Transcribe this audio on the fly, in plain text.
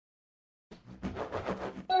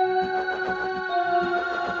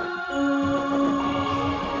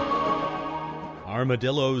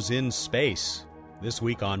Armadillos in Space, this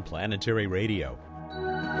week on Planetary Radio.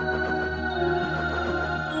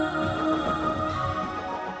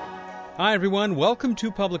 Hi everyone, welcome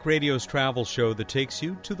to Public Radio's travel show that takes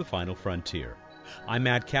you to the final frontier. I'm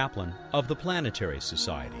Matt Kaplan of the Planetary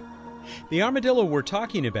Society. The armadillo we're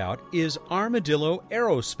talking about is Armadillo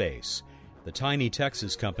Aerospace, the tiny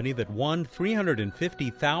Texas company that won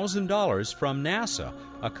 $350,000 from NASA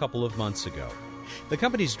a couple of months ago. The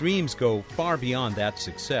company's dreams go far beyond that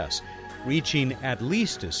success, reaching at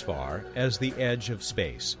least as far as the edge of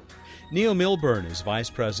space. Neil Milburn is Vice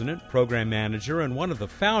President, Program Manager, and one of the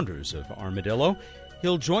founders of Armadillo.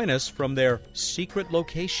 He'll join us from their secret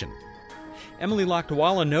location. Emily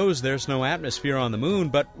Lakdawalla knows there's no atmosphere on the moon,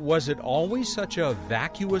 but was it always such a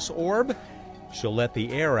vacuous orb? She'll let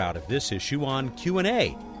the air out of this issue on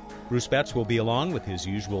Q&A. Bruce Betts will be along with his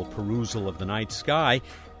usual perusal of the night sky,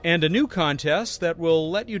 and a new contest that will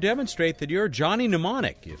let you demonstrate that you're Johnny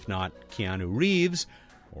Mnemonic, if not Keanu Reeves,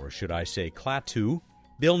 or should I say Klaatu.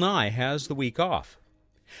 Bill Nye has the week off.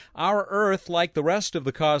 Our Earth, like the rest of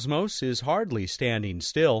the cosmos, is hardly standing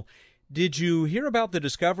still. Did you hear about the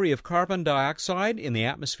discovery of carbon dioxide in the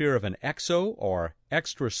atmosphere of an exo or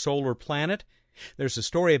extrasolar planet? There's a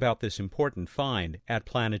story about this important find at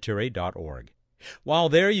planetary.org. While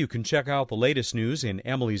there, you can check out the latest news in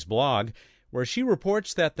Emily's blog, where she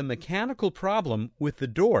reports that the mechanical problem with the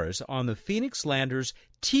doors on the Phoenix Lander's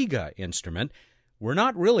TIGA instrument were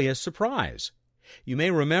not really a surprise. You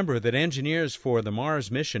may remember that engineers for the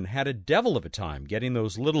Mars mission had a devil of a time getting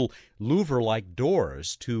those little louver-like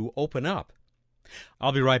doors to open up.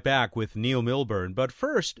 I'll be right back with Neil Milburn, but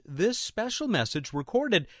first, this special message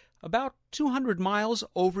recorded about 200 miles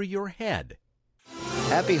over your head.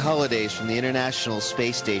 Happy holidays from the International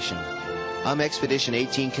Space Station. I'm Expedition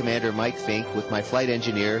 18 Commander Mike Fink with my flight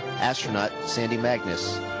engineer, astronaut Sandy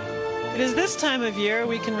Magnus. It is this time of year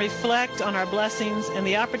we can reflect on our blessings and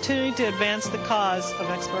the opportunity to advance the cause of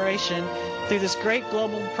exploration through this great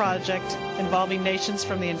global project involving nations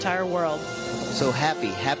from the entire world. So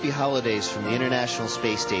happy holidays from the International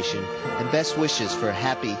Space Station, and best wishes for a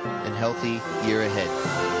happy and healthy year ahead.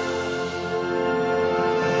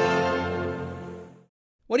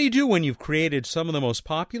 What do you do when you've created some of the most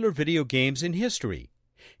popular video games in history?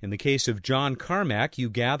 In the case of John Carmack, you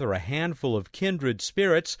gather a handful of kindred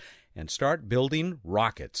spirits and start building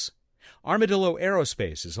rockets. Armadillo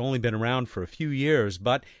Aerospace has only been around for a few years,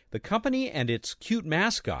 but the company and its cute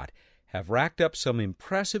mascot have racked up some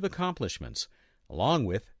impressive accomplishments, along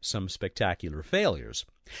with some spectacular failures.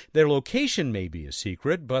 Their location may be a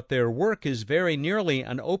secret, but their work is very nearly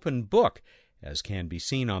an open book, as can be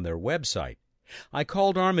seen on their website. I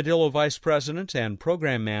called Armadillo Vice President and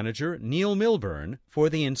Program Manager Neil Milburn for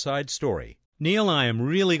the inside story. Neil, I am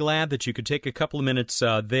really glad that you could take a couple of minutes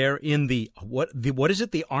there in the what is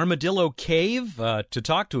it, the Armadillo Cave, to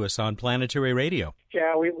talk to us on Planetary Radio.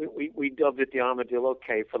 Yeah, we dubbed it the Armadillo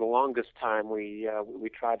Cave. For the longest time, we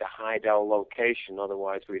tried to hide our location.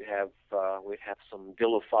 Otherwise, we'd have some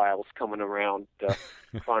dillophiles coming around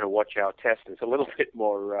trying to watch our testing. It's a little bit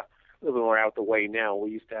more out the way now.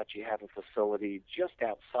 We used to actually have a facility just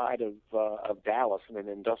outside of Dallas in an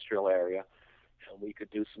industrial area, and we could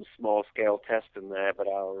do some small-scale testing there. But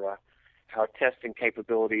our testing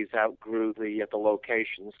capabilities outgrew the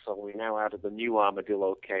locations, so we're now out of the new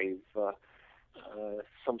Armadillo Cave,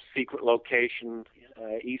 some secret location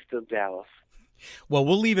east of Dallas. Well,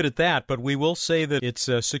 we'll leave it at that, but we will say that it's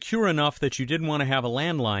secure enough that you didn't want to have a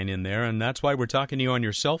landline in there, and that's why we're talking to you on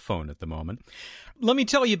your cell phone at the moment. Let me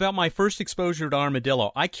tell you about my first exposure to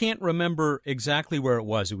Armadillo. I can't remember exactly where it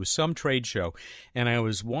was. It was some trade show, and I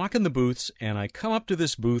was walking the booths, and I come up to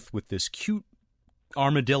this booth with this cute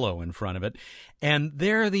armadillo in front of it, and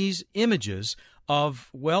there are these images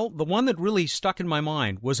of, well, the one that really stuck in my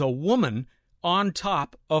mind was a woman on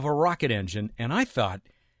top of a rocket engine, and I thought,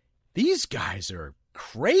 these guys are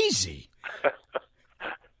crazy.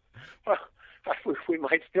 We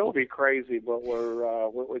might still be crazy, but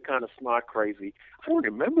we're kind of smart crazy. I don't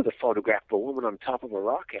remember the photograph of a woman on top of a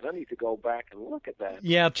rocket. I need to go back and look at that.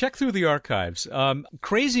 Yeah, check through the archives.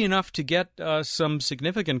 Crazy enough to get some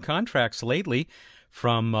significant contracts lately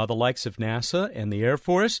from the likes of NASA and the Air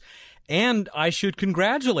Force. And I should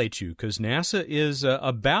congratulate you, because NASA is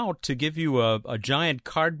about to give you a giant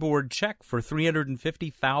cardboard check for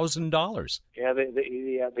 $350,000. Yeah,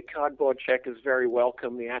 the cardboard check is very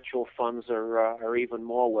welcome. The actual funds are even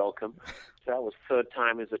more welcome. So that was third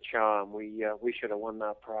time is a charm. We should have won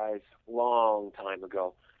that prize long time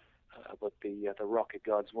ago. but the rocket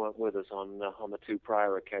gods weren't with us on the two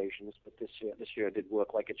prior occasions. But this year did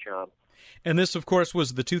work like a charm. And this, of course,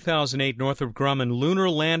 was the 2008 Northrop Grumman Lunar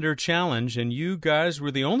Lander Challenge, and you guys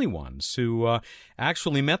were the only ones who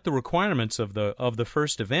actually met the requirements of the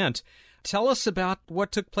first event. Tell us about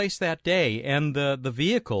what took place that day and the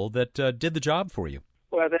vehicle that did the job for you.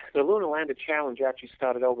 Well, the Lunar Lander Challenge actually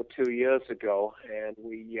started over 2 years ago, and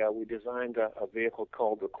we designed a vehicle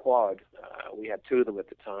called the Quad. We had two of them at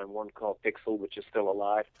the time, one called Pixel, which is still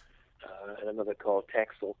alive, and another called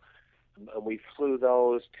Texel. And we flew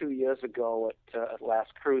those 2 years ago at Las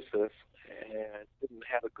Cruces and didn't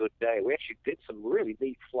have a good day. We actually did some really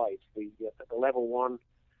neat flights. The Level 1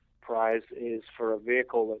 prize is for a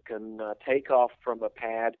vehicle that can take off from a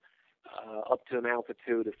pad up to an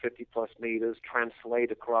altitude of 50-plus meters,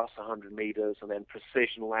 translate across 100 meters, and then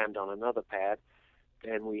precision land on another pad.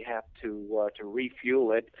 Then we have to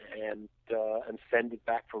refuel it and send it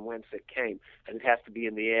back from whence it came. And it has to be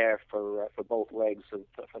in the air for both legs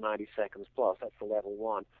for 90 seconds plus. That's the Level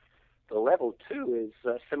 1. The Level 2 is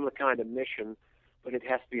a similar kind of mission, but it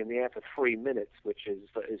has to be in the air for 3 minutes, which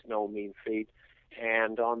is no mean feat.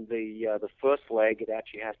 And on the first leg, it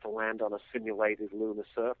actually has to land on a simulated lunar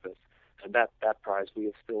surface. And that prize we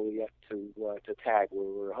have still yet to tag. We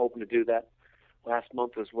were hoping to do that last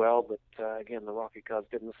month as well, but again, the rocket gods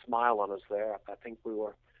didn't smile on us there. I think we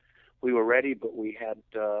were ready, but we had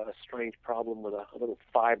a strange problem with a little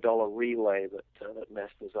 $5 relay that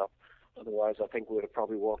messed us up. Otherwise, I think we would have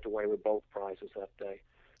probably walked away with both prizes that day.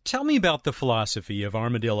 Tell me about the philosophy of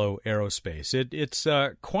Armadillo Aerospace. It's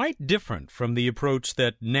quite different from the approach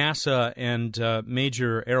that NASA and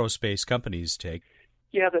major aerospace companies take.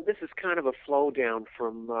 Yeah, this is kind of a flow down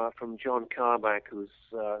from John Carmack, who's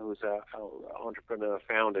our entrepreneur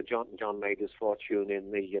founder. John made his fortune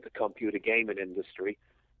in the computer gaming industry.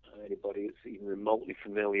 Anybody who's even remotely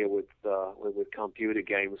familiar with computer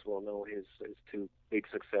games will know his two big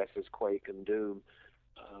successes, Quake and Doom,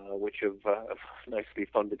 which have nicely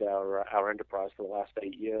funded our enterprise for the last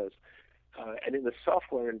 8 years. And in the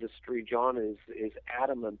software industry, John is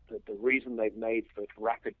adamant that the reason they've made such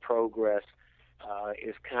rapid progress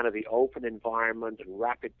is kind of the open environment and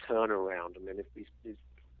rapid turnaround. I mean, if his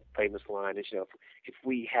famous line is, if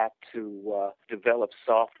we had to develop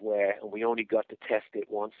software and we only got to test it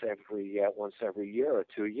once every year or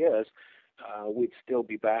 2 years, we'd still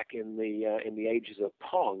be back in the ages of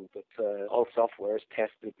Pong. But all software is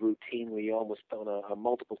tested routinely, almost on a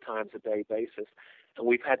multiple times a day basis. And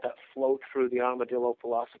we've had that flow through the Armadillo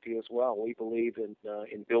philosophy as well. We believe in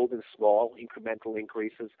building small, incremental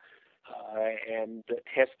increases, and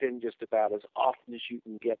testing just about as often as you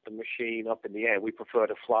can get the machine up in the air. We prefer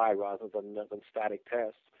to fly rather than static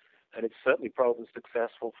tests, and it's certainly proven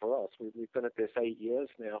successful for us. We've been at this 8 years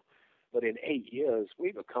now, but in 8 years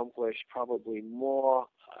we've accomplished probably more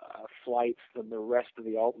flights than the rest of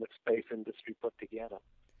the ultimate space industry put together.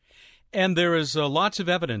 And there is lots of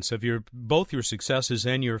evidence of both your successes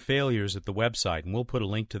and your failures at the website, and we'll put a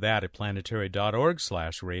link to that at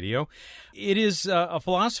planetary.org/radio. It is a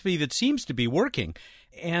philosophy that seems to be working,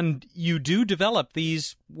 and you do develop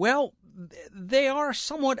these, well, they are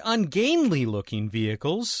somewhat ungainly-looking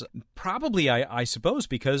vehicles, probably, I suppose,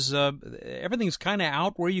 because everything's kind of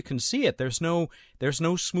out where you can see it. There's no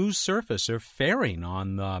smooth surface or fairing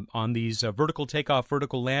on these vertical takeoff,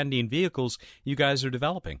 vertical landing vehicles you guys are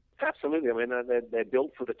developing. Absolutely. I mean, they're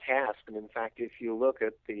built for the task, and in fact, if you look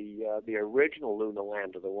at the original lunar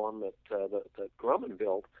lander, the one that Grumman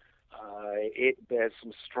built, it bears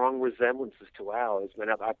some strong resemblances to ours. I mean,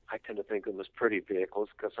 I tend to think of them as pretty vehicles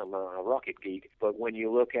because I'm a rocket geek. But when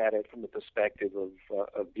you look at it from the perspective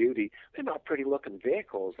of beauty, they're not pretty-looking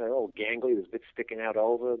vehicles. They're all gangly. There's bits sticking out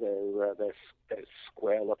over. They're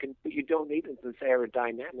square-looking. But you don't need it. It's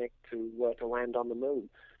aerodynamic to land on the moon.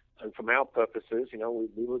 And from our purposes,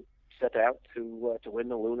 we would set out to win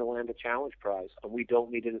the Lunar Lander Challenge Prize, and we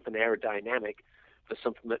don't need anything aerodynamic for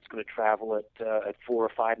something that's going to travel at 4 or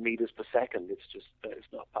 5 meters per second. It's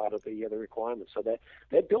not part of the requirements. So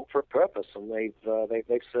they're built for a purpose, and they've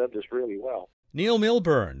served us really well. Neil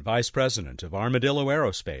Milburn, Vice President of Armadillo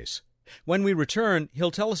Aerospace. When we return,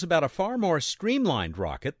 he'll tell us about a far more streamlined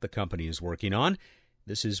rocket the company is working on.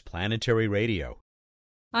 This is Planetary Radio.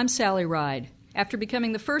 I'm Sally Ride. After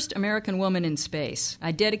becoming the first American woman in space,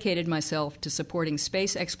 I dedicated myself to supporting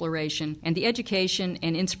space exploration and the education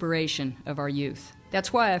and inspiration of our youth.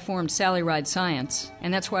 That's why I formed Sally Ride Science,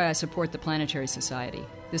 and that's why I support the Planetary Society.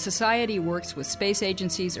 The Society works with space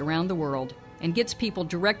agencies around the world and gets people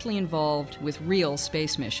directly involved with real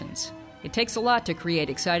space missions. It takes a lot to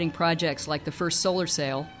create exciting projects like the first solar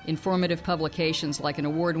sail, informative publications like an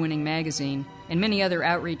award-winning magazine, and many other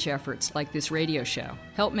outreach efforts like this radio show.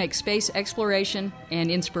 Help make space exploration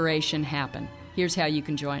and inspiration happen. Here's how you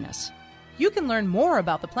can join us. You can learn more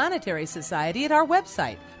about the Planetary Society at our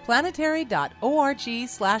website,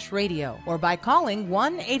 planetary.org/radio, or by calling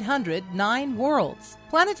 1-800-9-WORLDS.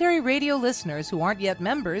 Planetary Radio listeners who aren't yet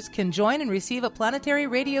members can join and receive a Planetary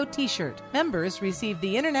Radio t-shirt. Members receive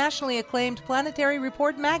the internationally acclaimed Planetary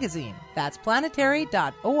Report magazine. That's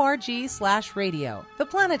planetary.org/radio. The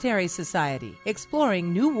Planetary Society,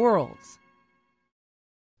 exploring new worlds.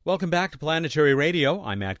 Welcome back to Planetary Radio.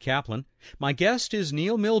 I'm Matt Kaplan. My guest is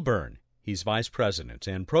Neil Milburn. He's Vice President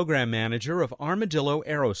and Program Manager of Armadillo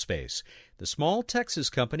Aerospace, the small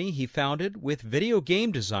Texas company he founded with video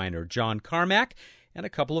game designer John Carmack and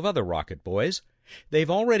a couple of other rocket boys.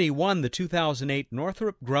 They've already won the 2008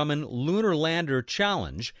 Northrop Grumman Lunar Lander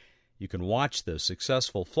Challenge. You can watch the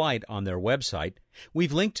successful flight on their website.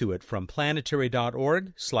 We've linked to it from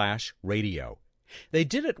planetary.org/radio. They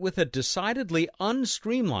did it with a decidedly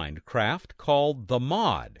unstreamlined craft called the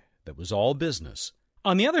Mod that was all business.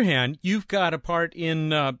 On the other hand, you've got a part in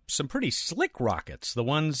some pretty slick rockets, the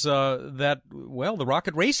ones that the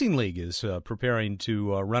Rocket Racing League is preparing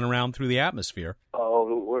to run around through the atmosphere.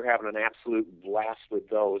 Oh, we're having an absolute blast with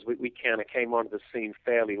those. We kind of came onto the scene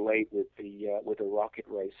fairly late with the Rocket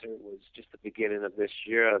Racer. It was just the beginning of this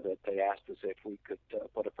year that they asked us if we could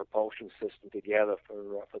put a propulsion system together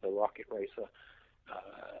for the Rocket Racer.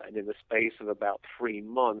 And in the space of about 3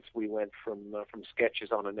 months, we went from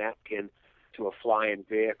sketches on a napkin to a flying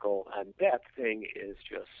vehicle, and that thing is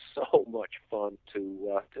just so much fun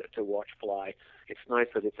to watch fly. It's nice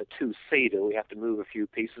that it's a two-seater. We have to move a few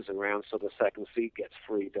pieces around so the second seat gets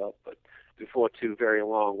freed up, but before too very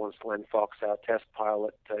long, once Glenn Fox, our test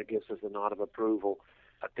pilot, gives us the nod of approval,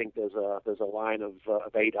 I think there's a line of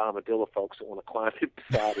 8 Armadillo folks that want to climb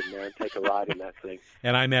beside him there and take a ride in that thing.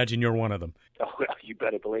 And I imagine you're one of them. Oh, you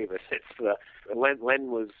better believe it. It's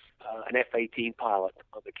Len was an F-18 pilot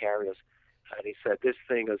of the carriers. And he said, this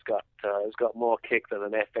thing has got more kick than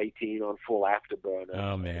an F-18 on full afterburner.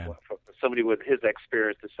 Oh, man. For somebody with his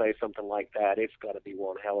experience to say something like that, it's got to be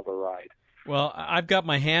one hell of a ride. Well, I've got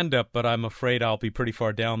my hand up, but I'm afraid I'll be pretty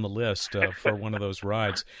far down the list for one of those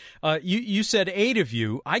rides. You said 8 of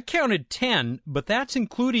you. I counted 10, but that's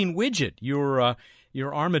including Widget, your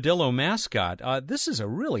armadillo mascot. This is a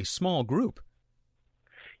really small group.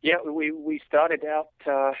 Yeah, we started out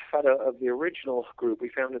of the original group. We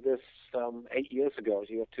founded this 8 years ago,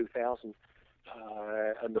 year 2000,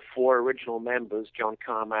 and the 4 original members, John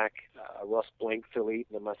Carmack, Russ Blink, Phil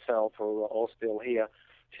Eaton, and myself, are all still here.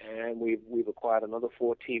 And we've acquired another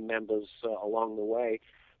 14 members along the way.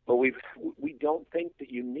 But we don't think that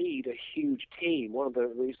you need a huge team. One of the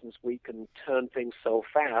reasons we can turn things so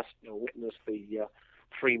fast, witness the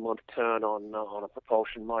 3-month turn on a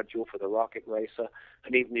propulsion module for the Rocket Racer,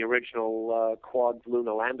 and even the original quad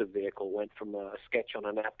lunar lander vehicle went from a sketch on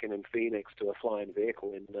a napkin in Phoenix to a flying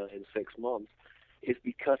vehicle in 6 months, is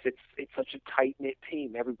because it's such a tight-knit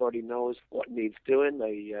team. Everybody knows what needs doing.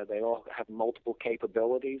 They all have multiple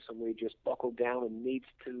capabilities, and we just buckle down and needs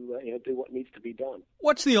to do what needs to be done.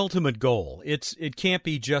 What's the ultimate goal? It can't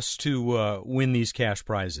be just to win these cash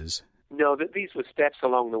prizes. No, these were steps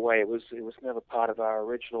along the way. It was never part of our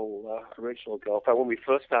original goal. In fact, when we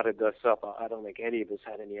first started this up, I don't think any of us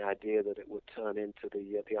had any idea that it would turn into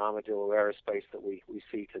the Armadillo Aerospace that we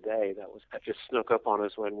see today. That just snuck up on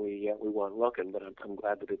us when we weren't looking, but I'm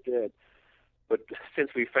glad that it did. But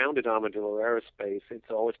since we founded Armadillo Aerospace, it's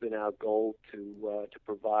always been our goal to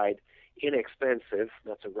provide inexpensive,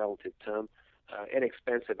 that's a relative term,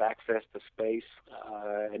 inexpensive access to space,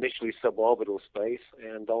 initially suborbital space,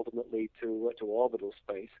 and ultimately to orbital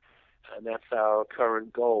space. And that's our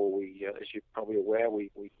current goal. We, as you're probably aware, we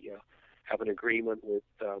have an agreement with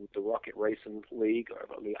the Rocket Racing League, or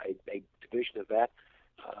a division of that,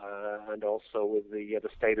 and also with the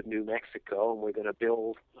state of New Mexico. And we're going to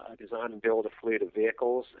design and build a fleet of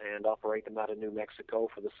vehicles and operate them out of New Mexico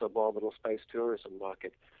for the suborbital space tourism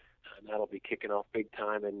market. And that'll be kicking off big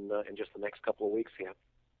time in just the next couple of weeks here.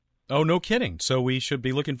 Oh, no kidding. So we should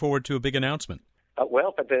be looking forward to a big announcement. But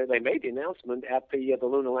they made the announcement at the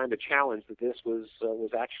Lunar Lander Challenge that this was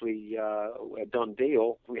actually a done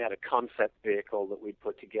deal. We had a concept vehicle that we'd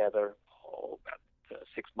put together about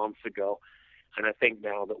 6 months ago. And I think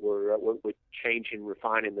now that we're changing,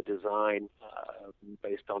 refining the design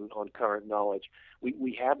based on current knowledge,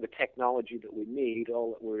 we have the technology that we need.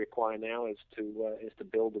 All that we require now is to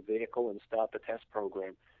build the vehicle and start the test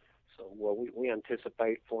program. So we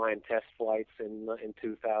anticipate flying test flights in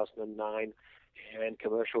 2009 and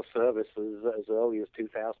commercial services as early as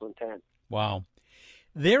 2010. Wow.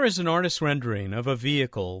 There is an artist rendering of a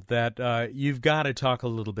vehicle that you've got to talk a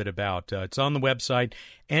little bit about. It's on the website,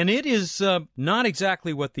 and it is not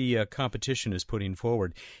exactly what the competition is putting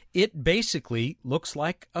forward. It basically looks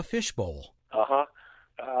like a fishbowl.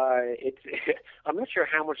 I'm not sure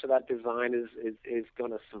how much of that design is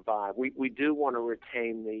going to survive. We do want to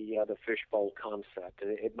retain the fishbowl concept.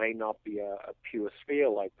 It may not be a pure sphere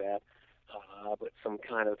like that, but some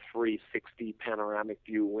kind of 360 panoramic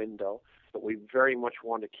view window. But we very much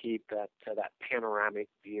want to keep that panoramic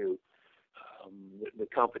view. The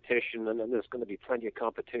competition, and there's going to be plenty of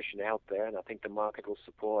competition out there, and I think the market will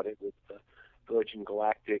support it with Virgin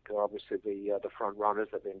Galactic, obviously the front runners.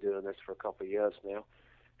 They've been doing this for a couple of years now.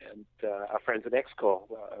 And our friends at XCOR,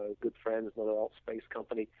 good friends, another alt space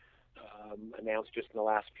company, announced just in the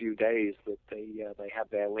last few days that they have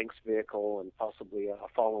their Lynx vehicle and possibly a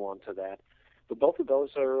follow-on to that. But both of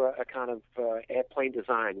those are a kind of airplane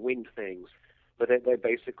design, winged things. But they're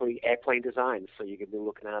basically airplane designs, so you can be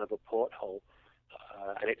looking out of a porthole.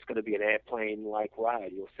 And it's going to be an airplane-like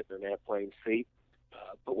ride. You'll sit in an airplane seat.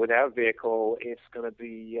 But with our vehicle, it's going to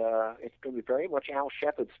be very much Al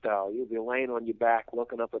Shepard style. You'll be laying on your back,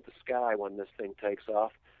 looking up at the sky when this thing takes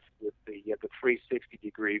off. With the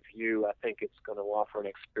 360-degree view, I think it's going to offer an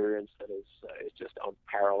experience that is just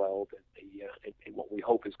unparalleled in what we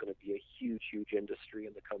hope is going to be a huge, huge industry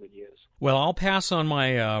in the coming years. Well, I'll pass on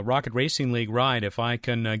my Rocket Racing League ride if I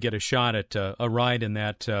can get a shot at a ride in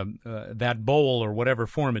that bowl or whatever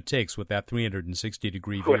form it takes with that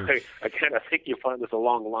 360-degree view. Well, again, I think you'll find there's a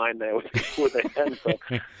long line there with the hands.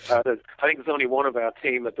 I think there's only one of our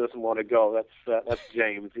team that doesn't want to go. That's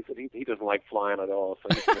James. He said he doesn't like flying at all,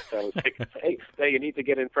 so he's going to sell his ticket. Hey, you need to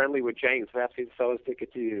get in friendly with James. Perhaps he'll sell his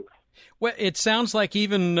ticket to you. Well, it sounds like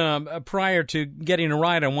even prior to getting a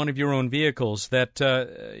ride on one of your own vehicles that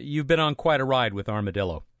you've been on quite a ride with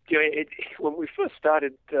Armadillo. When we first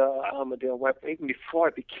started Armadillo, even before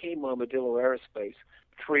it became Armadillo Aerospace,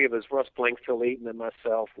 three of us, Russ Blink, Phil Eaton, and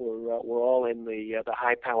myself, were all in the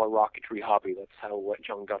high-power rocketry hobby. That's how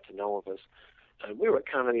John got to know of us. And we were at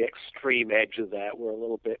kind of the extreme edge of that. We're a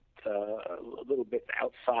little bit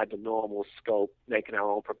outside the normal scope, making our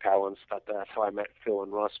own propellants. But that's how I met Phil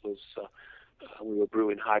and Russ. We were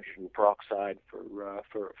brewing hydrogen peroxide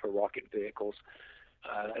for rocket vehicles.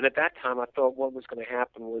 And at that time, I thought what was going to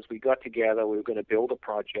happen was we got together. We were going to build a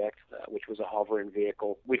project, which was a hovering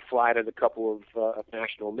vehicle. We'd fly it at a couple of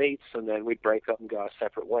national meets, and then we'd break up and go our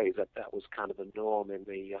separate ways. That was kind of the norm in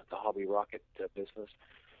the hobby rocket business.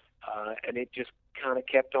 And it just kind of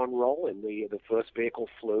kept on rolling. The first vehicle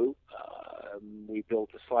flew. We built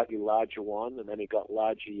a slightly larger one, and then it got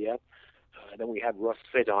larger yet. Then we had Russ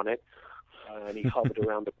sit on it, and he hovered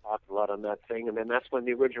around the parking lot on that thing. And then that's when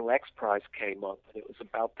the original X Prize came up. And it was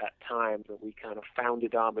about that time that we kind of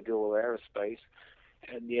founded Armadillo Aerospace,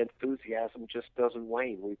 and the enthusiasm just doesn't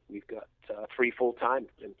wane. We've got 3 full-time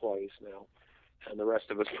employees now. And the rest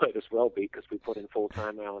of us might as well be because we put in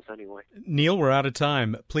full-time hours anyway. Neil, we're out of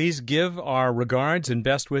time. Please give our regards and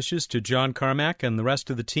best wishes to John Carmack and the rest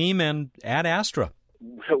of the team and Ad Astra.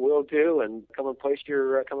 Will do, and come and place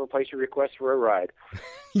your request for a ride.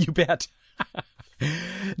 You bet.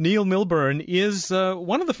 Neil Milburn is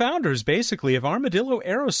one of the founders, basically, of Armadillo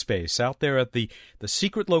Aerospace out there at the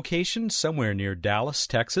secret location somewhere near Dallas,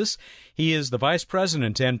 Texas. He is the vice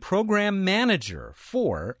president and program manager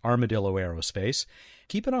for Armadillo Aerospace.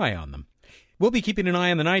 Keep an eye on them. We'll be keeping an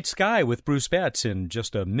eye on the night sky with Bruce Betts in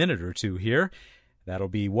just a minute or two here. That'll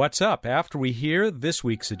be What's Up after we hear this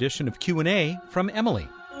week's edition of Q&A from Emily.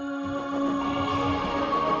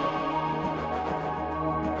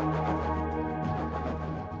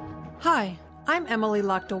 Hi, I'm Emily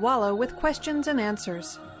Lakdawala with questions and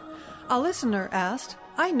answers. A listener asked,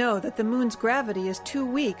 I know that the moon's gravity is too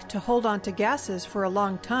weak to hold on to gases for a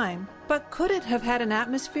long time, but could it have had an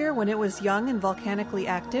atmosphere when it was young and volcanically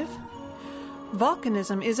active?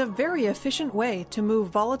 Volcanism is a very efficient way to move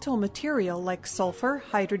volatile material like sulfur,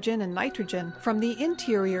 hydrogen, and nitrogen from the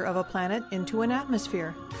interior of a planet into an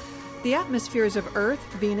atmosphere. The atmospheres of Earth,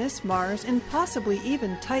 Venus, Mars, and possibly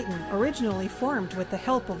even Titan originally formed with the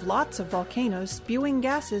help of lots of volcanoes spewing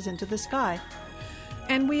gases into the sky.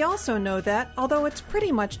 And we also know that, although it's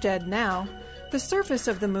pretty much dead now, the surface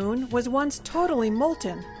of the moon was once totally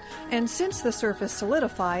molten, and since the surface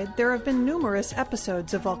solidified, there have been numerous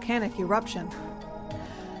episodes of volcanic eruption.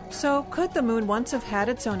 So, could the moon once have had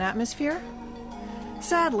its own atmosphere?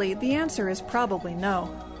 Sadly, the answer is probably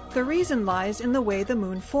no. The reason lies in the way the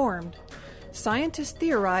moon formed. Scientists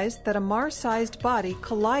theorized that a Mars-sized body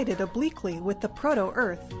collided obliquely with the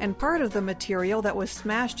proto-Earth, and part of the material that was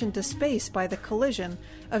smashed into space by the collision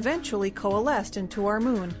eventually coalesced into our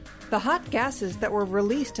moon. The hot gases that were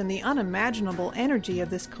released in the unimaginable energy of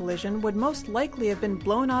this collision would most likely have been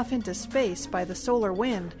blown off into space by the solar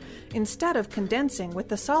wind, instead of condensing with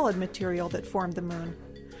the solid material that formed the moon.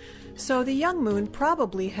 So the young moon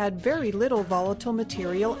probably had very little volatile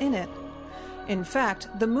material in it. In fact,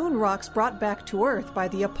 the moon rocks brought back to Earth by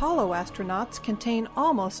the Apollo astronauts contain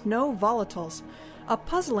almost no volatiles, a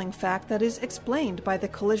puzzling fact that is explained by the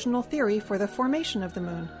collisional theory for the formation of the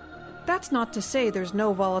moon. That's not to say there's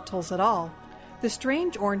no volatiles at all. The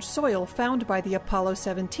strange orange soil found by the Apollo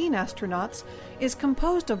 17 astronauts is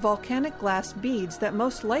composed of volcanic glass beads that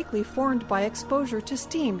most likely formed by exposure to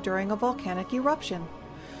steam during a volcanic eruption.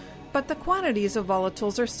 But the quantities of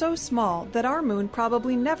volatiles are so small that our moon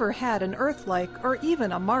probably never had an Earth-like or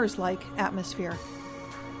even a Mars-like atmosphere.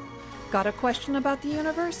 Got a question about the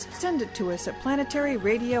universe? Send it to us at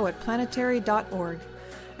planetaryradio@planetary.org.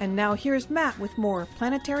 And now here's Matt with more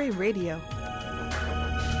Planetary Radio.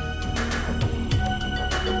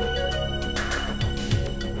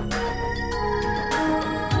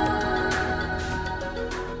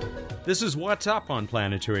 This is What's Up on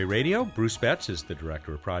Planetary Radio. Bruce Betts is the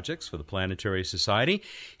Director of Projects for the Planetary Society.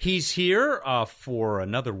 He's here for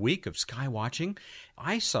another week of sky watching.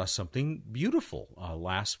 I saw something beautiful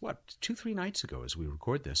last, 2-3 nights ago as we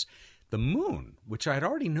record this. The moon, which I had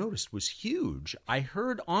already noticed was huge, I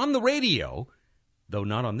heard on the radio, though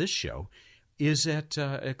not on this show, is at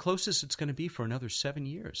closest it's going to be for another 7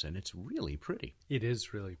 years, and it's really pretty. It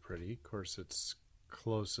is really pretty. Of course, it's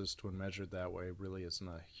closest when measured that way really isn't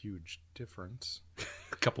a huge difference.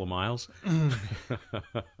 A couple of miles.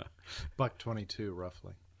 $1.22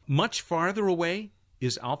 roughly. Much farther away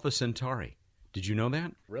is Alpha Centauri. Did you know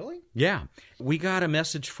that? Really? Yeah. We got a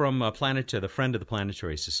message from the friend of the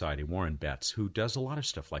Planetary Society, Warren Betts, who does a lot of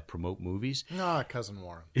stuff like promote movies. Cousin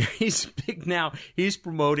Warren. He's big now. He's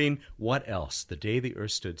promoting what else? The Day the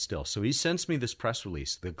Earth Stood Still. So he sends me this press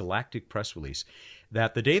release, the galactic press release,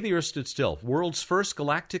 that The Day the Earth Stood Still, world's first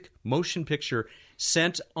galactic motion picture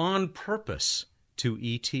sent on purpose to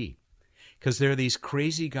E.T. Because there are these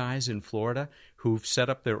crazy guys in Florida who've set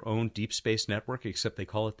up their own deep space network, except they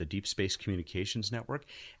call it the Deep Space Communications Network,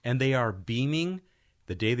 and they are beaming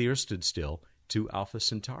The Day the Earth Stood Still to Alpha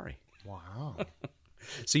Centauri. Wow.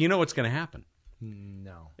 So you know what's going to happen?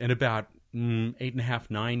 No. In about 8.5,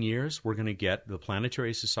 9 years, we're going to get the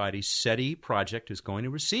Planetary Society SETI project is going to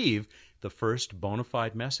receive the first bona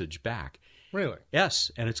fide message back. Really? Yes,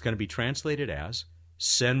 and it's going to be translated as,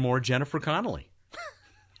 send more Jennifer Connelly.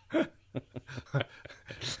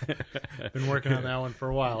 Been working on that one for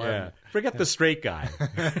a while. Yeah. Forget the straight guy.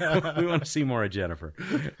 We want to see more of Jennifer.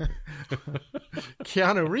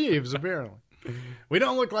 Keanu Reeves, apparently. We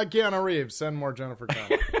don't look like Keanu Reeves. Send more Jennifer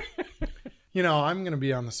Connelly. You know, I'm going to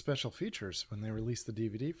be on the special features when they release the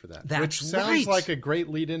DVD for that. That's which sounds right. like a great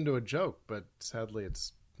lead into a joke, but sadly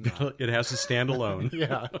it's not. It has to stand alone.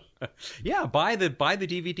 Yeah. Yeah, buy the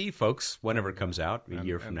DVD, folks, whenever it comes out, a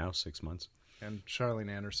year from now, 6 months. And Charlene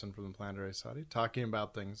Anderson from the Planetary Society talking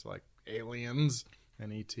about things like aliens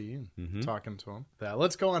and E.T. and talking to them.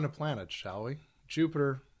 Let's go on to planets, shall we?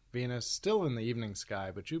 Jupiter, Venus, still in the evening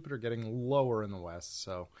sky, but Jupiter getting lower in the west.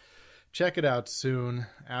 So check it out soon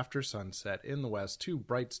after sunset in the west. Two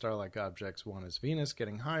bright star-like objects. One is Venus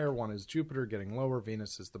getting higher. One is Jupiter getting lower.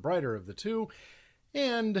 Venus is the brighter of the two.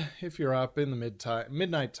 And if you're up in the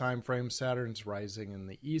midnight time frame, Saturn's rising in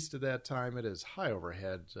the east at that time. It is high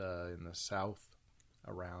overhead in the south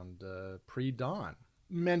around pre-dawn.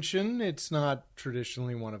 Mention it's not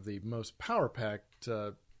traditionally one of the most power-packed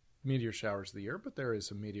meteor showers of the year, but there is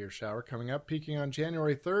a meteor shower coming up, peaking on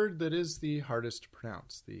January 3rd that is the hardest to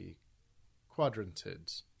pronounce, the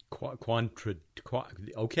Quadrantids.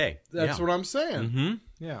 Okay. That's what I'm saying. Mm-hmm.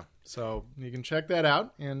 Yeah. So you can check that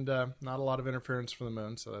out, and not a lot of interference from the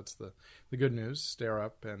moon, so that's the good news. Stare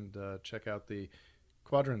up and check out the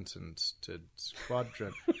Quadrantids.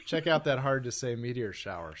 Check out that hard-to-say meteor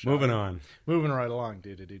shower. Moving on. Moving right along.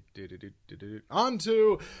 On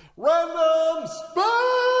to Random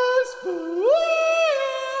Space Fact!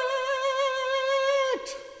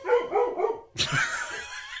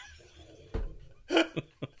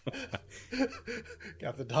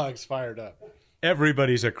 Got the dogs fired up.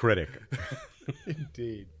 Everybody's a critic.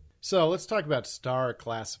 Indeed. So let's talk about star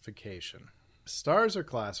classification. Stars are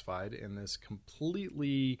classified in this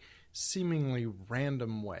completely, seemingly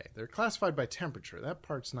random way. They're classified by temperature. That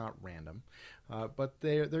part's not random. But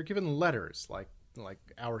they're given letters, like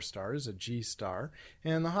our star is a G star.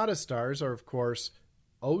 And the hottest stars are, of course,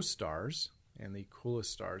 O stars, And the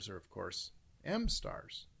coolest stars are, of course, M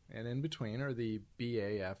stars. And in between are the B,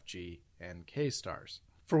 A, F, G, and K stars,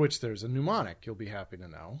 for which there's a mnemonic, you'll be happy to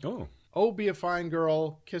know. Oh, be a fine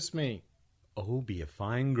girl, kiss me. Oh, be a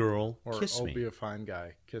fine girl, kiss me. Or, oh, be a fine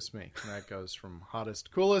guy, kiss me. And that goes from hottest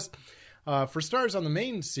to coolest. For stars on the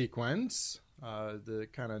main sequence, the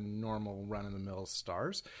kind of normal run-of-the-mill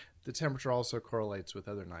stars, the temperature also correlates with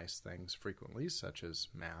other nice things frequently, such as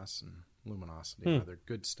mass and luminosity and other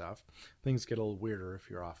good stuff. Things get a little weirder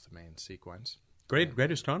if you're off the main sequence. Great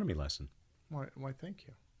astronomy lesson. Why, thank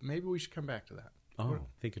you. Maybe we should come back to that. Oh, I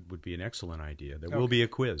think it would be an excellent idea. There will be a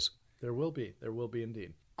quiz. There will be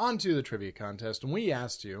indeed. On to the trivia contest, and we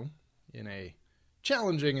asked you, in a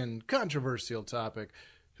challenging and controversial topic,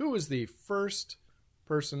 who was the first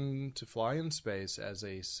person to fly in space as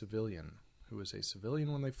a civilian? Who was a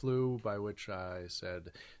civilian when they flew, by which I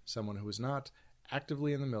said someone who was not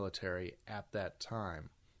actively in the military at that time.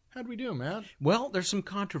 How'd we do, Matt? Well, there's some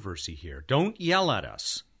controversy here. Don't yell at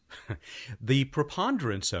us. The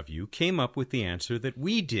preponderance of you came up with the answer that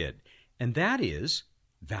we did, and that is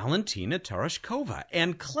Valentina Tereshkova.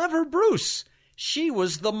 And clever Bruce, she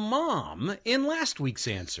was the mom in last week's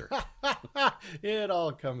answer. It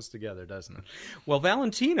all comes together, doesn't it? Well,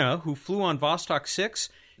 Valentina, who flew on Vostok 6,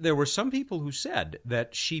 there were some people who said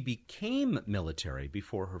that she became military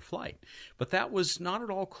before her flight, but that was not at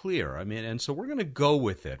all clear. I mean, and so we're going to go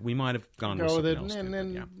with it. We might have gone with something else. And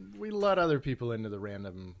then we let other people into the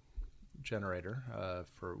random generator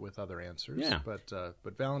with other answers. Yeah. But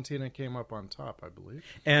Valentina came up on top, I believe.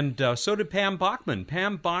 And so did Pam Bachman.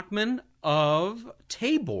 Pam Bachman of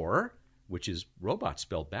Tabor, which is robot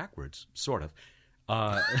spelled backwards, sort of,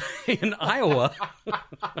 in Iowa.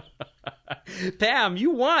 Pam,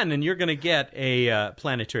 you won, and you're going to get a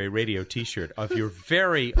Planetary Radio T-shirt of your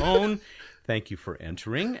very own. Thank you for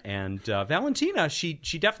entering. And Valentina, she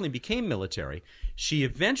definitely became military. She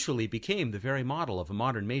eventually became the very model of a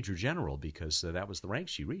modern major general because that was the rank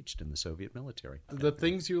she reached in the Soviet military. The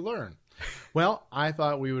things you learn. Well, I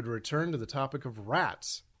thought we would return to the topic of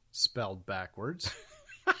rats, spelled backwards.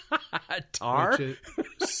 Tar?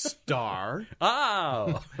 Star.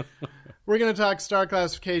 Oh. We're going to talk star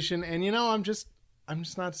classification, and I'm just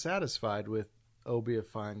not satisfied with "Oh, be a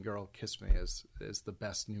fine girl, kiss me" as the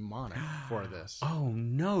best mnemonic for this. Oh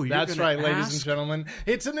no, that's right, ladies and gentlemen.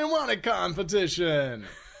 It's a mnemonic competition.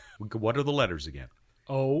 What are the letters again?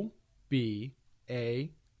 O, B,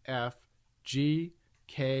 A, F, G,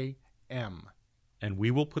 K, M. And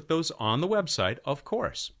we will put those on the website, of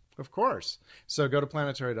course. Of course. So go to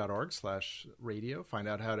planetary.org/radio, find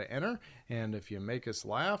out how to enter, and if you make us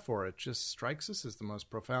laugh or it just strikes us as the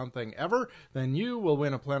most profound thing ever, then you will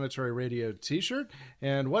win a Planetary Radio T-shirt.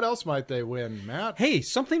 And what else might they win, Matt? Hey,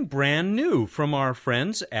 something brand new from our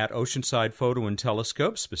friends at Oceanside Photo and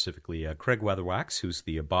Telescope, specifically Craig Weatherwax, who's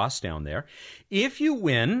the boss down there. If you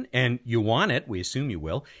win, and you want it, we assume you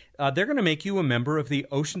will, they're going to make you a member of the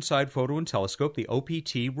Oceanside Photo and Telescope, the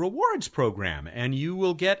OPT Rewards Program, and you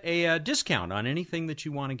will get a discount on anything that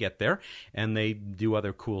you want to get there. And they do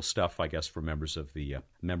other cool stuff, I guess, for members of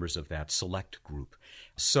that select group.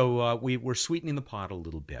 So we're sweetening the pot a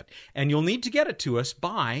little bit, and you'll need to get it to us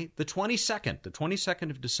by the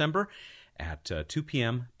 22nd of December at 2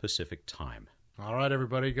 p.m. Pacific time. All right,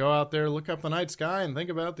 everybody, go out there, look up the night sky, and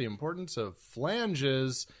think about the importance of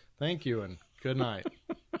flanges. Thank you, and good night.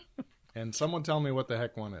 And someone tell me what the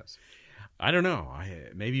heck one is. I don't know.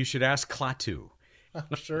 Maybe you should ask Klaatu.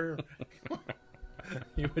 I'm sure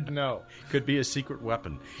you would know. Could be a secret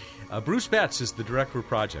weapon. Bruce Betts is the Director of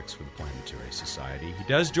Projects for the Planetary Society. He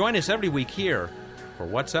does join us every week here for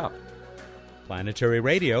What's Up. Planetary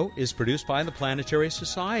Radio is produced by the Planetary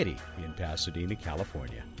Society in Pasadena,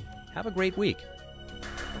 California. Have a great week.